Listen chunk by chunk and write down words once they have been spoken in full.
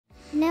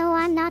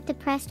not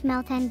depressed,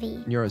 melt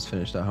envy. Neuro's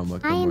finished that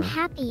homework. I am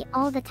happy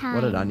all the time.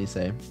 What did Anny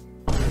say?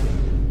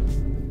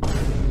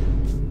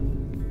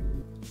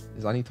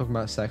 Is Anny talking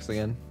about sex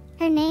again?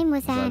 Her name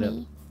was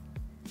Annie.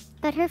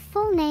 But her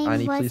full name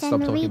Annie, was please stop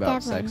talking Anne-Marie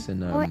about Devlin, sex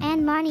in, or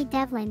Anne-Marnie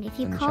Devlin if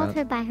you in the called chat.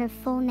 her by her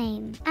full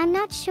name. I'm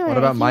not sure What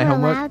about if my you're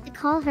homework? allowed to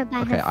call her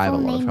by Okay, her I have a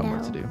full lot of name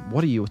homework to though. do.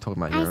 What are you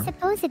talking about, Neuro? I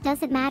suppose it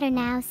doesn't matter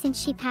now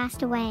since she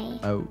passed away.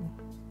 Oh.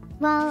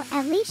 Well,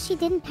 at least she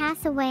didn't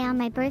pass away on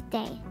my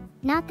birthday.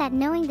 Not that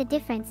knowing the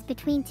difference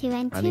between 2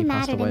 and 2 Annie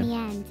passed mattered away. in the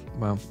end.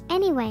 Well,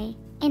 Anyway,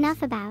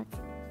 enough about.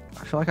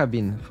 I feel like I've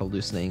been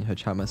hallucinating her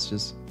chat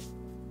messages.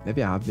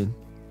 Maybe I have been.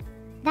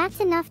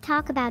 That's enough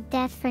talk about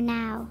death for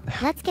now.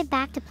 Let's get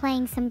back to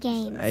playing some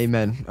games.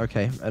 Amen.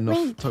 Okay, enough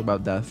Wink. talk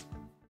about death.